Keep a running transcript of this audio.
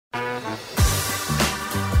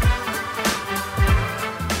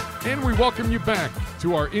And we welcome you back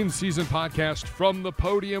to our in-season podcast from the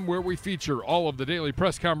Podium, where we feature all of the daily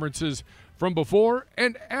press conferences from before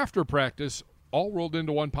and after practice, all rolled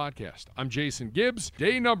into one podcast. I'm Jason Gibbs.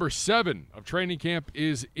 Day number 7 of training camp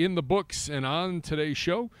is in the books, and on today's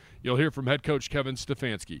show, you'll hear from head coach Kevin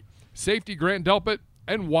Stefanski, safety Grant Delpit,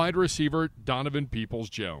 and wide receiver Donovan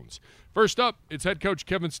Peoples-Jones. First up, it's head coach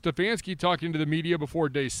Kevin Stefanski talking to the media before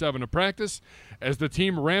day 7 of practice as the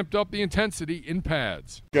team ramped up the intensity in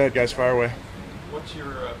pads. Go ahead, guys. Fire away. What's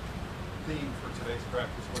your theme for today's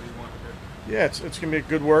practice? What do you want to do? Yeah, it's going to be a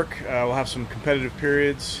good work. We'll have some competitive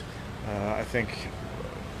periods. I think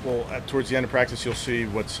towards the end of practice, you'll see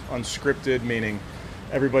what's unscripted, meaning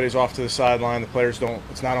everybody's off to the sideline. The players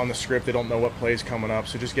it's not on the script. They don't know what play's coming up.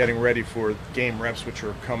 So just getting ready for game reps, which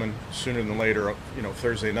are coming sooner than later.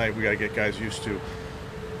 Thursday night, we got to get guys used to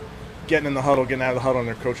getting in the huddle, getting out of the huddle, and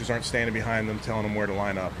their coaches aren't standing behind them telling them where to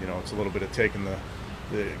line up. It's a little bit of taking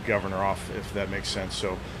the governor off, if that makes sense.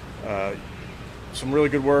 So some really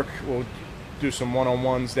good work. We'll do some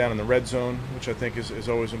one-on-ones down in the red zone, which I think is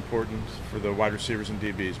always important for the wide receivers and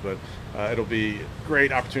DBs. But it'll be a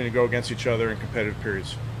great opportunity to go against each other in competitive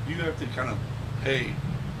periods. You have to kind of, hey,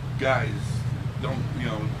 guys, don't,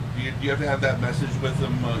 you have to have that message with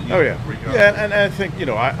them. Yeah. And I think,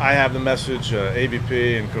 I have the message,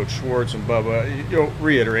 AVP and Coach Schwartz and Bubba,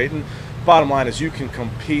 reiterate. And bottom line is you can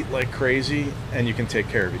compete like crazy and you can take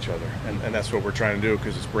care of each other. And that's what we're trying to do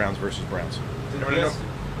because it's Browns versus Browns.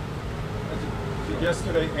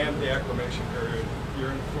 Yesterday and the acclimation period,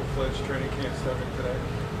 you're in full-fledged training camp starting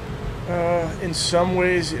today? In some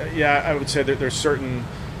ways, yeah, I would say that there's certain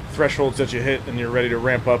thresholds that you hit and you're ready to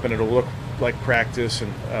ramp up and it'll look like practice.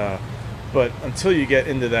 But until you get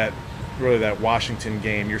into that Washington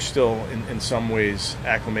game, you're still in some ways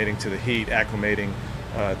acclimating to the heat, acclimating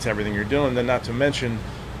to everything you're doing. Then not to mention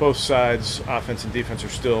both sides, offense and defense, are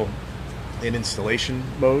still in installation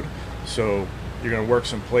mode. So you're going to work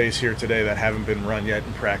some plays here today that haven't been run yet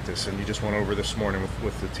in practice, and you just went over this morning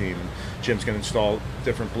with the team. And Jim's going to install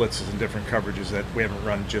different blitzes and different coverages that we haven't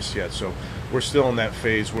run just yet. So we're still in that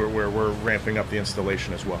phase where we're ramping up the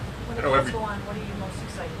installation as well. When the games go on, what are you most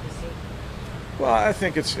excited to see? Well, I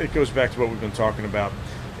think it goes back to what we've been talking about.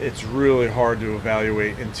 It's really hard to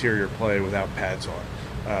evaluate interior play without pads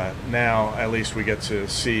on. Now, at least we get to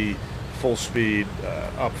see full speed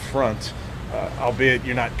up front. Albeit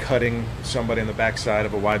you're not cutting somebody in the backside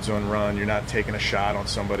of a wide zone run, you're not taking a shot on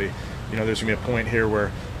somebody. There's going to be a point here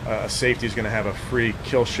where a safety is going to have a free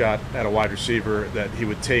kill shot at a wide receiver that he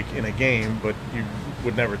would take in a game, but you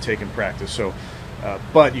would never take in practice. So,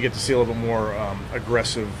 but you get to see a little bit more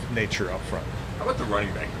aggressive nature up front. How about the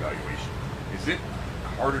running back evaluation? Is it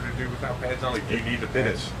harder to do without pads on? Like, do you need the pads? It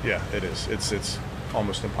is. Yeah, it is. It's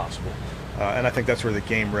almost impossible. And I think that's where the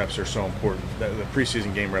game reps are so important. The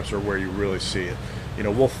preseason game reps are where you really see it.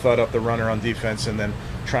 We'll thud up the runner on defense and then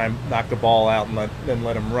try and knock the ball out and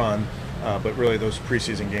let him run. But really, those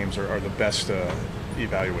preseason games are the best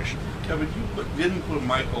evaluation. Kevin, you didn't put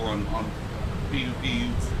Michael on PUP.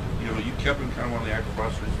 You kept him kind of on the active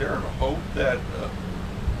roster. Is there a hope that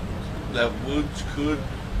that Woods could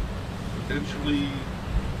potentially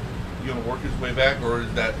work his way back, or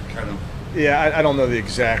is that kind of? Yeah, I don't know the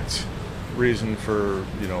exact reason for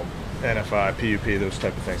NFI, PUP, those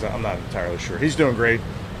type of things. I'm not entirely sure. He's doing great.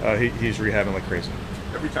 He's rehabbing like crazy.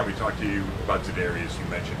 Every time we talk to you about Za'Darius, you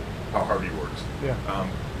mention how hard he works. Yeah.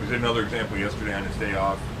 Was another example yesterday on his day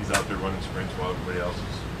off. He's out there running sprints while everybody else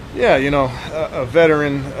is. Yeah, a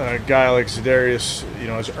veteran guy like Za'Darius,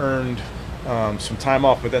 has earned some time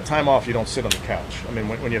off, but that time off you don't sit on the couch. I mean,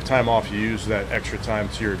 when you have time off, you use that extra time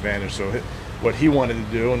to your advantage. So what he wanted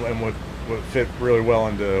to do and what fit really well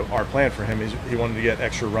into our plan for him is he wanted to get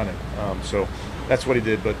extra running. So that's what he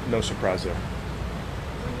did, but no surprise there.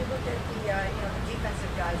 When you look at the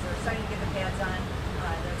defensive guys, they're excited to get the pads on.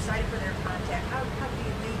 They're excited for their contact. How do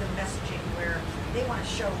you do the messaging where they want to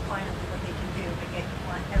show finally what they can do, but yet you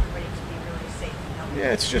want everybody to be really safe and healthy?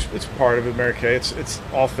 Yeah, it's part of it, Mary Kay. It's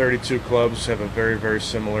all 32 clubs have a very, very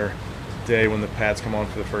similar day when the pads come on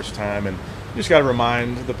for the first time, and you just got to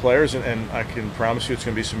remind the players, and I can promise you it's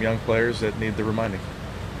going to be some young players that need the reminding.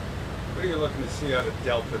 What are you looking to see out of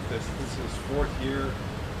Delpit? This is 4th year,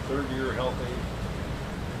 3rd year healthy.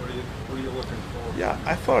 What are you looking for? Yeah,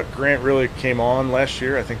 I thought Grant really came on last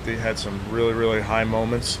year. I think they had some really, really high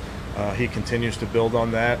moments. He continues to build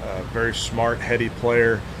on that. Very smart, heady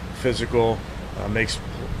player, physical, makes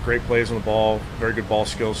great plays on the ball, very good ball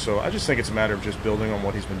skills. So I just think it's a matter of just building on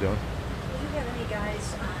what he's been doing. Do you have any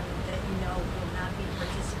guys that will not be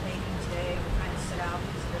participating today or trying to sit out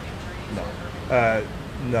because of their injuries?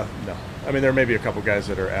 No. I mean, there may be a couple guys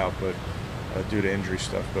that are out, but due to injury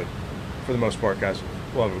stuff, but for the most part, guys,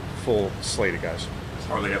 we'll have a full slate of guys.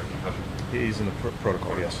 Are they have concussion? He's in the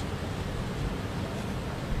protocol, yes.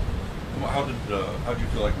 Well, how did you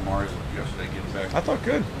feel like Amari looked yesterday getting back? I thought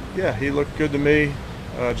good. Yeah, he looked good to me.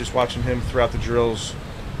 Just watching him throughout the drills,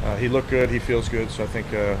 he looked good. He feels good. So I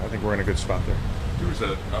think we're in a good spot there. I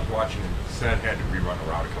was watching him. Seth had to rerun a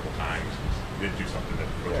route a couple times. He did do something that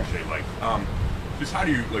Coach O'Shea liked. Just how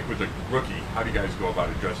do you, like with a rookie, how do you guys go about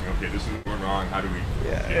addressing, okay, this is going wrong, how do we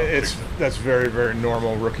fix it? That's very, very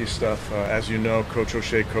normal rookie stuff. As you know, Coach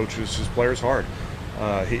O'Shea coaches his players hard.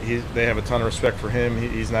 They have a ton of respect for him.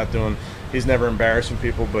 He's never embarrassing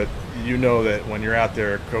people, but you know that when you're out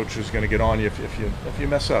there, Coach is going to get on you if you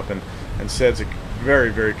mess up. And Ced's a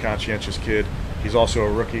very, very conscientious kid. He's also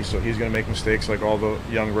a rookie, so he's going to make mistakes like all the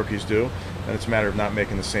young rookies do, and it's a matter of not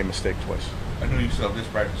making the same mistake twice. I know you still have this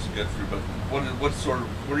practice to get through, but what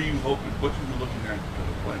are you hoping? What are you looking at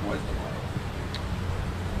plan wise tomorrow?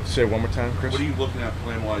 Say it one more time, Chris. What are you looking at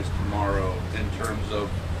plan wise tomorrow in terms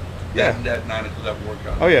of that 9 o'clock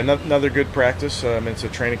workout? Oh yeah, another good practice. It's a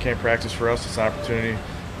training camp practice for us. It's an opportunity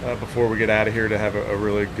before we get out of here to have a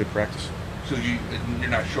really good practice. So you're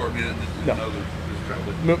not shortening it? No.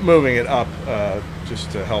 Moving it up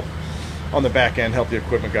just to help on the back end, help the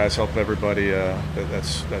equipment guys, help everybody.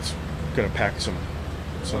 That's going to pack some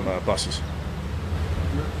buses.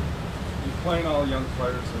 You're playing all young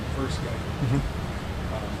players in the first game.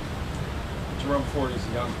 Jerome Ford is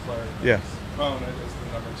a young player. Yeah. Cronin is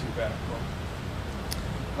the number 2 back.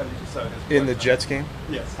 How do you decide his in the Jets game?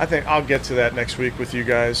 Yes. I think I'll get to that next week with you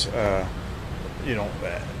guys.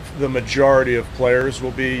 The majority of players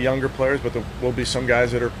will be younger players, but there will be some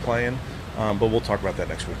guys that are playing. But we'll talk about that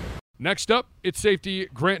next week. Next up, it's safety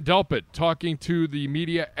Grant Delpit talking to the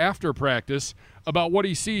media after practice about what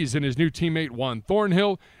he sees in his new teammate Juan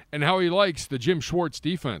Thornhill and how he likes the Jim Schwartz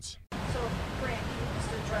defense. So, Grant, can you just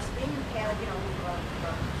address being had,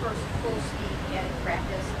 first full speed padded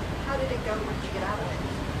practice? How did it go? What did you get out of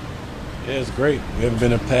it? Yeah, it's great. We haven't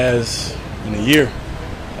been in pads in a year,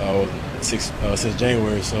 since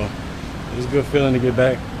January, so it was a good feeling to get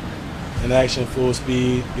back in action, full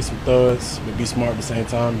speed, get some thuds, but be smart at the same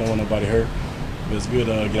time. Don't want nobody hurt. But it's good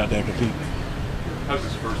to get out there and compete. How's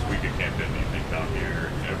this first week of camp been, do you think, down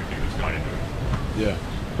here, and everything that's gone into it? Yeah.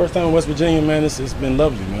 First time in West Virginia, man, it's been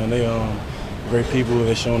lovely, man. They great people.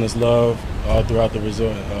 They've shown us love all throughout the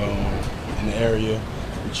resort, in the area.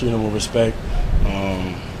 We treat them with respect.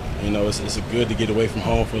 It's good to get away from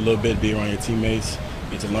home for a little bit, be around your teammates,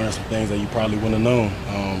 get to learn some things that you probably wouldn't have known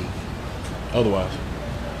otherwise.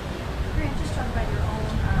 Grant, just talk about your own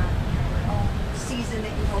season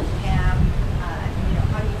that you hope to have.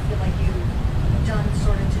 How do you feel like you've done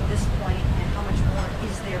sort of to this point, and how much more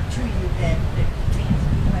is there to you that fans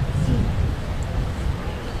and people haven't seen?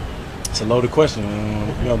 It's a loaded question.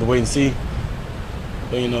 You have to wait and see.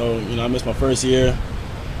 But I missed my first year.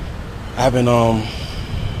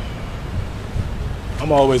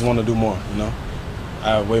 I'm always want to do more. I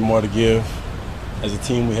have way more to give. As a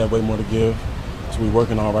team, we have way more to give. So we're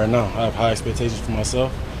working on right now. I have high expectations for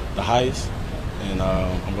myself, the highest, and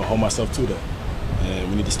I'm going to hold myself to that. And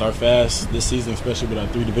we need to start fast this season, especially with our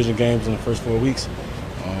 3 division games in the first 4 weeks.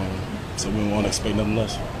 So we don't want to expect nothing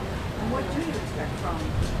less. And what do you expect from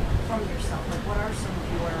yourself? Like, what are some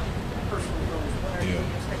of your personal goals? What do you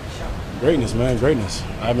expect to show? Greatness, man, greatness.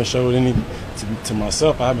 I haven't showed to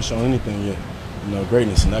myself. I haven't shown anything yet.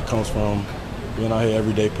 Greatness, and that comes from being out here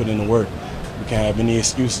every day, putting in the work. We can't have any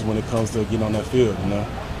excuses when it comes to getting on that field.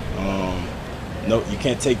 No, you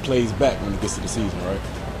can't take plays back when it gets to the season, right?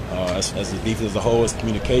 As the defense as a whole, it's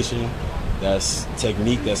communication, that's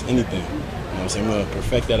technique, that's anything. We're going to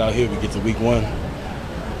perfect that out here. We get to week 1,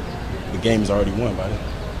 the game is already won by then.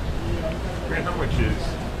 Grant, how much is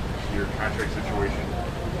your contract situation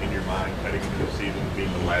in your mind heading into the season,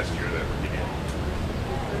 being the last year that we're beginning?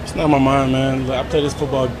 It's not my mind, man. I play this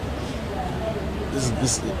football.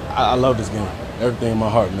 I love this game. Everything in my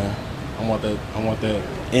heart, man. I want that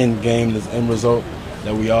end game, this end result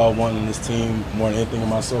that we all want in this team more than anything in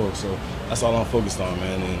my soul. So that's all I'm focused on,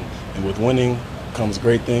 man. And with winning comes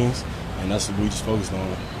great things, and that's what we just focused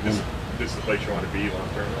on. This is the place you want to be long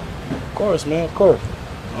term? Of course, man. Of course.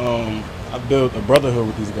 I built a brotherhood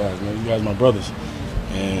with these guys, man. You guys are my brothers,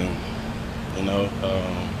 and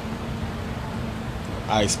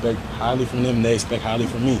I expect highly from them, and they expect highly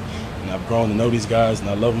from me. And I've grown to know these guys, and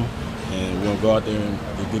I love them. And we're going to go out there and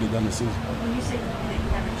get it done this season. When you say that you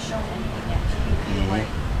haven't shown anything yet, do you feel like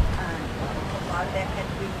a lot of that had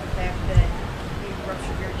to do with the fact that you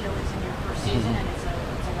ruptured your Achilles in your first season, and it's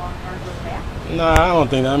a long, hard road back? Nah, I don't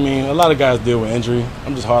think that. A lot of guys deal with injury.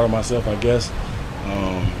 I'm just hard on myself, I guess.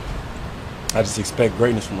 I just expect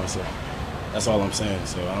greatness from myself. That's all I'm saying.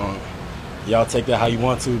 So y'all take that how you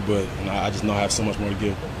want to, but I just know I have so much more to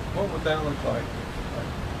give. What would that look like?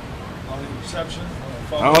 On the reception?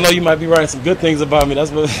 I don't know. You might be writing some good things about me.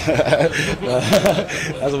 That's what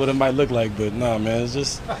that's what it might look like. But nah, man, it's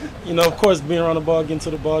just of course, being around the ball, getting to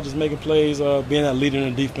the ball, just making plays, being that leader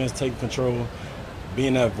in the defense, taking control,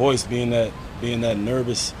 being that voice, being that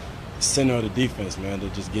nervous center of the defense, man, to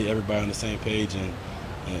just get everybody on the same page and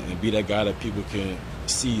be that guy that people can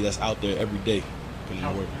see that's out there every day.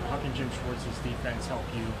 How can Jim Schwartz's defense help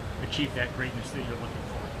you achieve that greatness that you're looking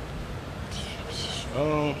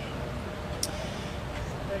for?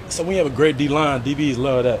 So when you have a great D-line, DBs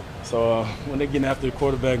love that. So when they're getting after the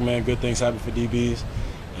quarterback, man, good things happen for DBs.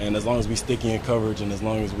 And as long as we sticky in coverage and as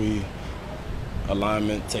long as we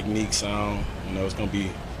alignment, technique, sound, it's gonna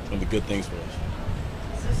be good things for us.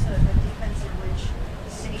 Is this a defense in which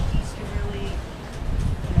the safeties can really,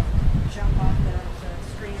 jump off the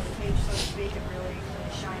screen of the page, so to speak, and really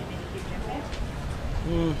shine and give an impact?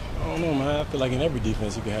 I don't know, man. I feel like in every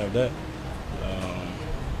defense you can have that.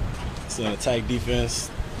 It's an attack defense.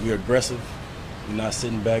 We're aggressive. We're not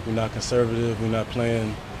sitting back. We're not conservative. We're not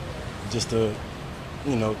playing just to,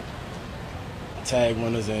 tag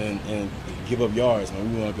runners and give up yards.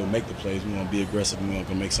 Man, we want to go make the plays. We want to be aggressive. We want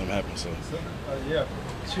to go make something happen. So you have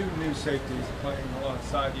 2 new safeties playing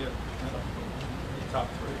alongside you, the top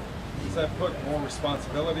 3. Does that put more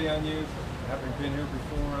responsibility on you, having been here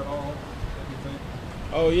before at all? You think?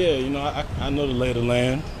 Oh yeah, I know the lay of the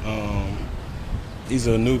land. These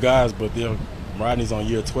are new guys, but Rodney's on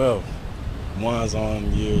year 12. Juan's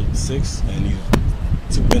on year 6, and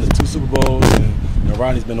he's been to 2 Super Bowls, and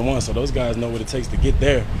Rodney's been the one. So those guys know what it takes to get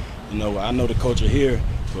there. I know the culture here,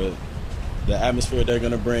 but the atmosphere they're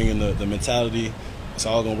going to bring and the mentality, it's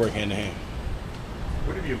all going to work hand in hand.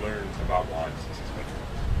 What have you learned about Juan since he's been here?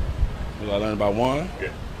 What did I learn about Juan?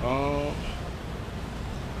 Yeah.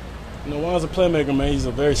 Juan's a playmaker, man. He's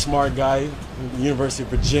a very smart guy. University of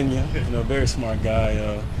Virginia, very smart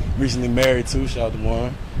guy. Recently married too. Shout out to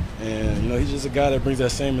Juan. And he's just a guy that brings that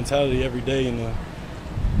same mentality every day,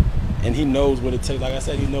 and he knows what it takes. Like I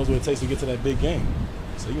said, he knows what it takes to get to that big game.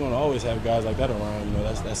 So you want to always have guys like that around.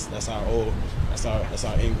 That's our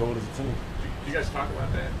end goal as a team. Do you guys talk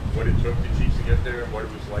about that? What it took the Chiefs to get there, and what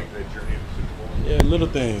it was like that journey to the Super Bowl? Yeah,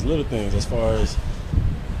 little things. As far as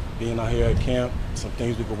being out here at camp, some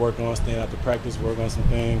things we could work on, staying after practice, work on some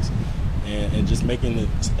things, and just making it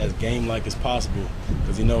as game-like as possible.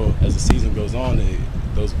 Because as the season goes on,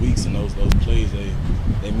 those weeks and those plays,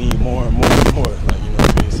 they mean more and more and more. Like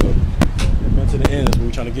what I mean. So getting to the end is what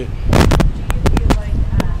we're trying to get. Do you feel like,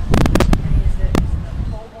 is the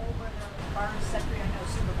Pro Bowl where the bar is set for you? I know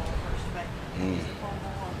Super Bowl first, but is the Pro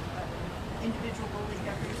Bowl an individual goal that you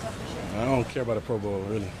got for yourself this year? I don't care about the Pro Bowl,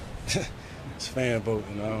 really. It's fan vote,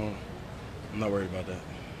 and I'm not worried about that.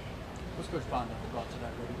 What's Coach Bond brought to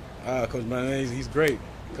that group? Coach Bond, he's great.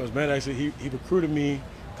 Coach Bond actually, he recruited me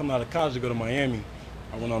coming out of college to go to Miami.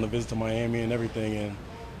 I went on a visit to Miami and everything, and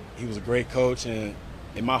he was a great coach. And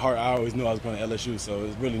in my heart, I always knew I was going to LSU, so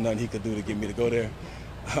there's really nothing he could do to get me to go there.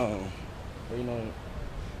 But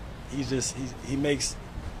he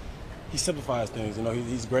simplifies things.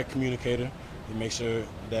 He's a great communicator. He makes sure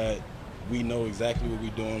that we know exactly what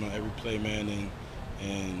we're doing on every play, man.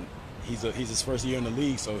 And he's his first year in the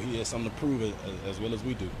league, so he has something to prove as well as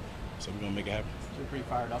we do. So we're gonna make it happen. So you're pretty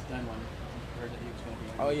fired up then when you heard that he was going to be.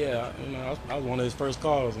 Oh yeah, I was one of his first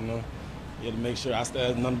calls. He had to make sure I still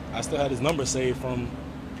had his number saved from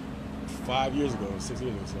 6 years ago. So.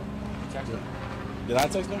 You texted him? Did I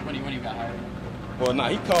text him? When you got hired? Well,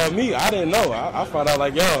 he called me. I didn't know. I found out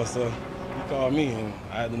like y'all, so he called me and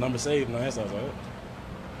I had the number saved. And I was like, what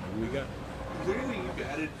we got? Is there anything you've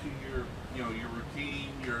added to your routine,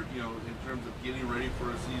 in terms of getting ready for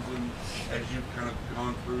a season as you've kind of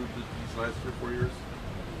gone through these last 3 or 4 years?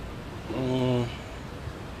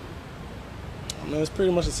 It's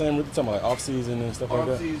pretty much the same. We're talking about like off season and stuff like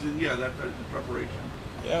that. Off season, yeah, that's the preparation.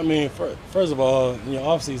 Yeah, first of all,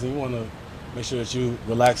 off season, you want to make sure that you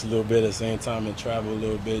relax a little bit at the same time and travel a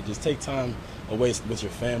little bit. Just take time away with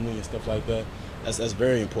your family and stuff like that. That's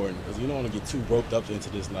very important because you don't want to get too roped up into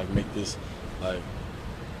this, make this,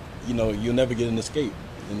 you'll never get an escape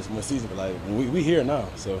in this one season. But we here now,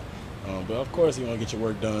 so. But of course, you want to get your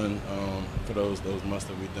work done for those months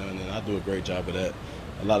that we've done, and I do a great job of that.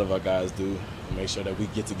 A lot of our guys do. Make sure that we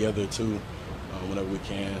get together too whenever we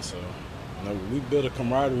can. So we build a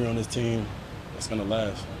camaraderie on this team that's gonna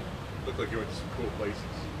last. Looked like you went to some cool places.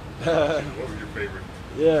 What was your favorite?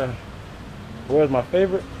 Yeah. Where's my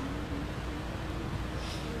favorite?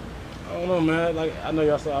 I don't know, man. I know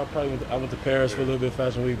y'all saw. I went to Paris for a little bit,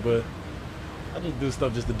 Fashion Week, but I just do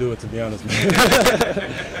stuff just to do it, to be honest, man.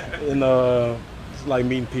 And just like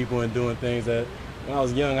meeting people and doing things that when I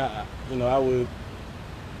was young, I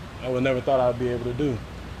would never thought I'd be able to do.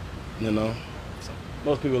 So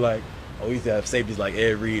most people like, oh, we used to have safeties like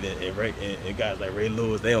Ed Reed and guys like Ray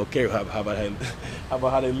Lewis. They don't care how about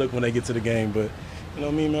how they look when they get to the game. But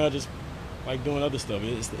me, man, I just like doing other stuff.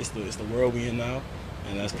 It's the world we in now,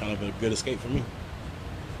 and that's kind of a good escape for me.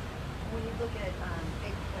 When you look at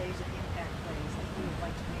big plays and impact plays that you would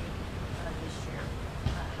like to make this year,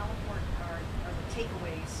 how important are the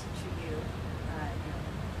takeaways to you?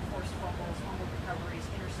 Forced fumbles, fumble recoveries,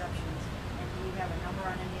 interceptions, and do you have a number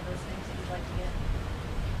on any of those things that you'd like to get?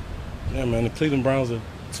 Yeah, man, the Cleveland Browns are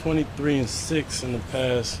 23-6 in the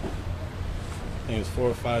past. I think it was 4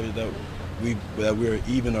 or 5 years that we were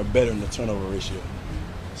even or better in the turnover ratio.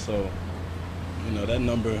 So, that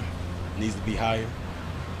number needs to be higher.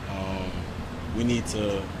 We need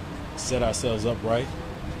to set ourselves up right.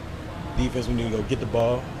 Defense, we need to go get the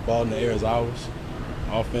ball. Ball in the air is ours.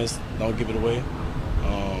 Offense, don't give it away.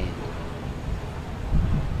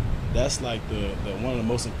 That's like one of the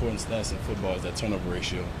most important stats in football is that turnover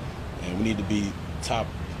ratio. And we need to be top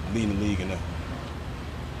leading the league in that.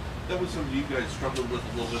 That was something you guys struggled with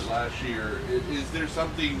a little bit last year. Is there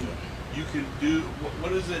something you can do?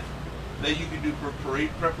 What is it that you can do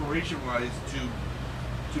preparation-wise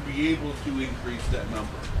to be able to increase that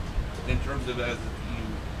number in terms of as a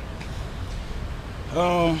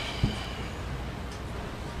team?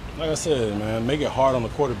 Like I said, man, make it hard on the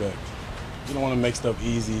quarterback. You don't want to make stuff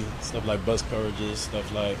easy, stuff like bust coverages, stuff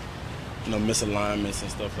like misalignments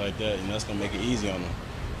and stuff like that. That's gonna make it easy on them.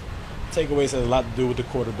 Takeaways has a lot to do with the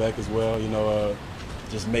quarterback as well.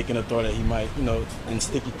 Just making a throw that he might, in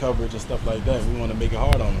sticky coverage and stuff like that. We want to make it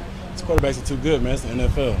hard on him. These quarterbacks are too good, man. It's the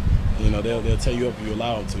NFL. They'll tear you up if you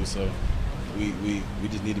allow them to. So we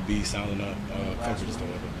just need to be sound enough coverage and stuff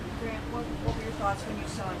like that. Grant, what were your thoughts when you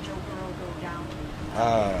saw Joe Burrow go down with the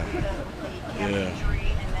calf injury,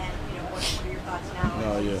 and then what are your thoughts now?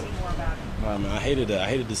 See more about it. Nah, man, I hated that. I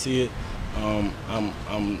hated to see it.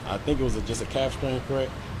 I think it was just a calf strain,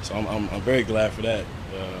 correct? So I'm very glad for that,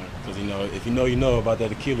 because if you know about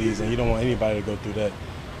that Achilles, and you don't want anybody to go through that.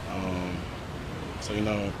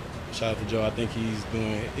 Shout out to Joe. I think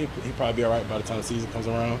he'll probably be all right by the time the season comes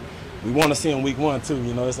around. We want to see him week 1 too.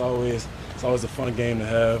 It's always a fun game to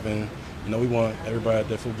have, and we want everybody at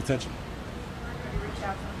their full potential.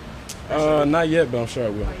 Not yet, but I'm sure I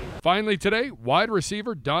will. Finally today, wide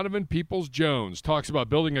receiver Donovan Peoples-Jones talks about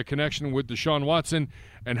building a connection with Deshaun Watson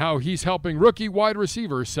and how he's helping rookie wide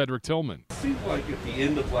receiver Cedric Tillman. It seemed like at the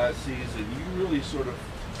end of last season, you really sort of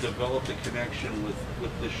developed a connection with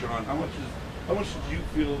Deshaun. How much did you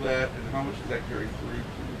feel that, and how much does that carry through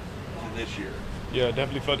to this year? Yeah,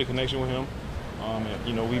 definitely felt the connection with him.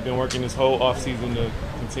 We've been working this whole offseason to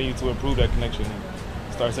continue to improve that connection, and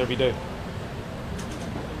it starts every day.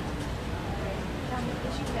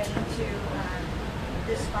 Into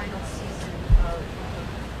this final season of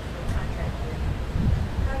the contract year,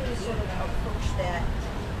 how do you sort of approach that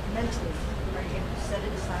mentally? Are you going to set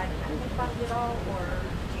it aside and not think about it at all, or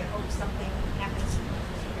do you hope something happens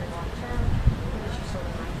here long term? What is your sort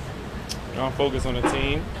of mindset? I'm focused on the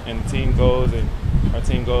team and the team goals, and our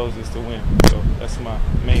team goals is to win. So that's my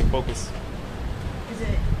main focus. Is it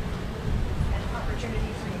an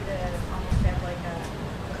opportunity for you to almost have like a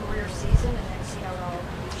career season and then see how it all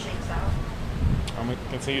shakes out? I'm going to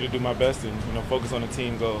continue to do my best and focus on the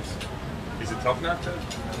team goals. Is it tough not to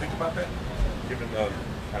think about that, given the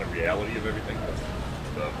kind of reality of everything,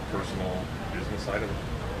 the personal business side of it?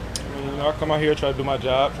 I come out here, try to do my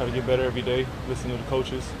job, try to get better every day, listen to the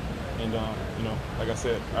coaches, and like I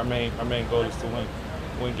said, our main goal is to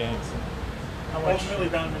win games. Ultimately,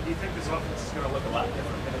 Donovan, do you think this offense is going to look a lot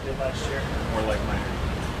different than it did last year, or like minor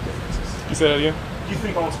differences? You say that again? Do you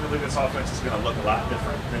think ultimately this offense is going to look a lot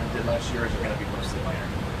different than it did last year, or is it going to be mostly minor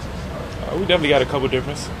differences? We definitely got a couple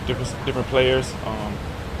different players,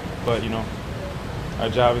 but our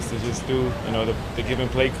job is to just do the given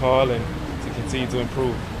play call and to continue to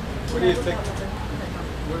improve. What do you think?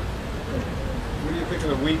 What do you think of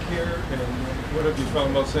the week here, and what have you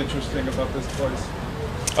found most interesting about this place?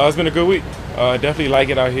 It's been a good week. Definitely like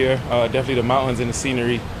it out here. Definitely the mountains and the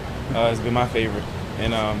scenery has been my favorite.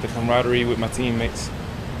 And the camaraderie with my teammates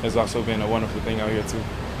has also been a wonderful thing out here, too.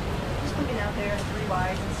 Just looking out there, 3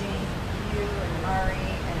 wides, and seeing you and Mari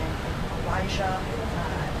and Elijah, it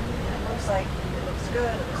looks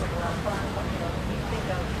good. It looks like a lot of fun. When you think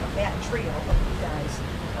of that trio of you guys,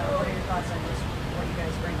 what are your thoughts on just what you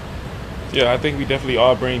guys bring? Yeah, I think we definitely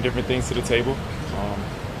all bring different things to the table.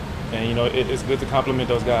 And, it's good to compliment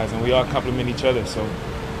those guys, and we all compliment each other. So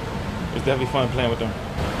it's definitely fun playing with them.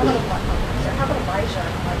 How about Elijah?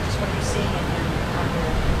 Just what are you seeing in him out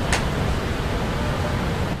there?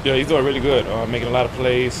 Yeah, he's doing really good, making a lot of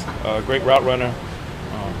plays, great route runner,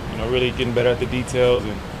 really getting better at the details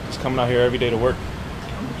and just coming out here every day to work.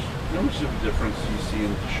 How much of a difference do you see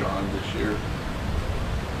in Deshaun this year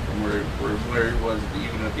from where he was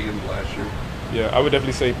even at the end of last year? Yeah, I would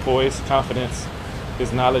definitely say poise, confidence,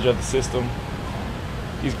 his knowledge of the system.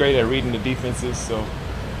 He's great at reading the defenses, so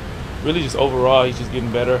really just overall he's just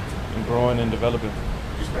getting better and growing and developing.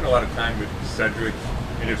 You spend a lot of time with Cedric,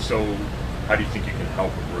 and if so, how do you think you can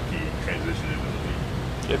help a rookie transition into the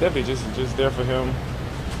league? Yeah, definitely just there for him.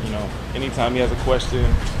 Anytime he has a question,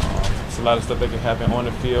 it's a lot of stuff that can happen on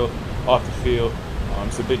the field, off the field.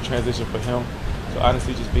 It's a big transition for him. So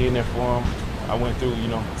honestly, just being there for him. I went through,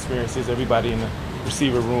 experiences. Everybody in the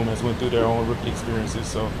receiver room has went through their own rookie experiences.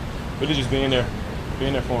 So really just being there for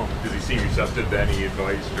him. Does he seem receptive to any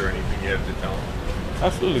advice or anything you have to tell him?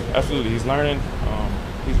 Absolutely. He's learning.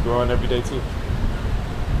 He's growing every day too.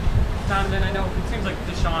 Donovan, I know it seems like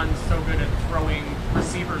Deshaun's so good at throwing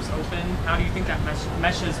receivers open. How do you think that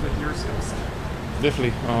meshes with your skill set?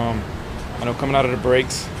 Definitely. I know coming out of the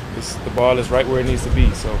breaks, the ball is right where it needs to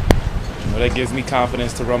be. So that gives me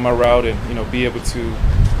confidence to run my route and be able to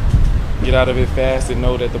get out of it fast and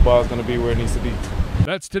know that the ball is going to be where it needs to be.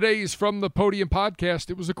 That's today's From the Podium podcast.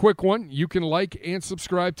 It was a quick one. You can like and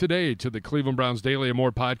subscribe today to the Cleveland Browns Daily and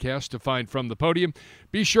More podcast to find From the Podium.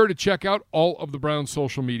 Be sure to check out all of the Browns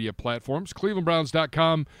social media platforms,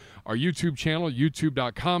 clevelandbrowns.com, our YouTube channel,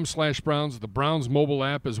 youtube.com/Browns, the Browns mobile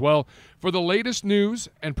app as well, for the latest news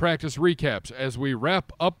and practice recaps as we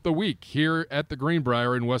wrap up the week here at the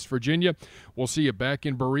Greenbrier in West Virginia. We'll see you back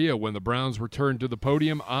in Berea when the Browns return to the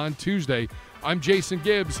Podium on Tuesday. I'm Jason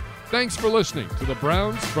Gibbs. Thanks for listening to the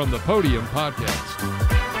Browns from the Podium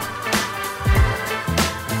podcast.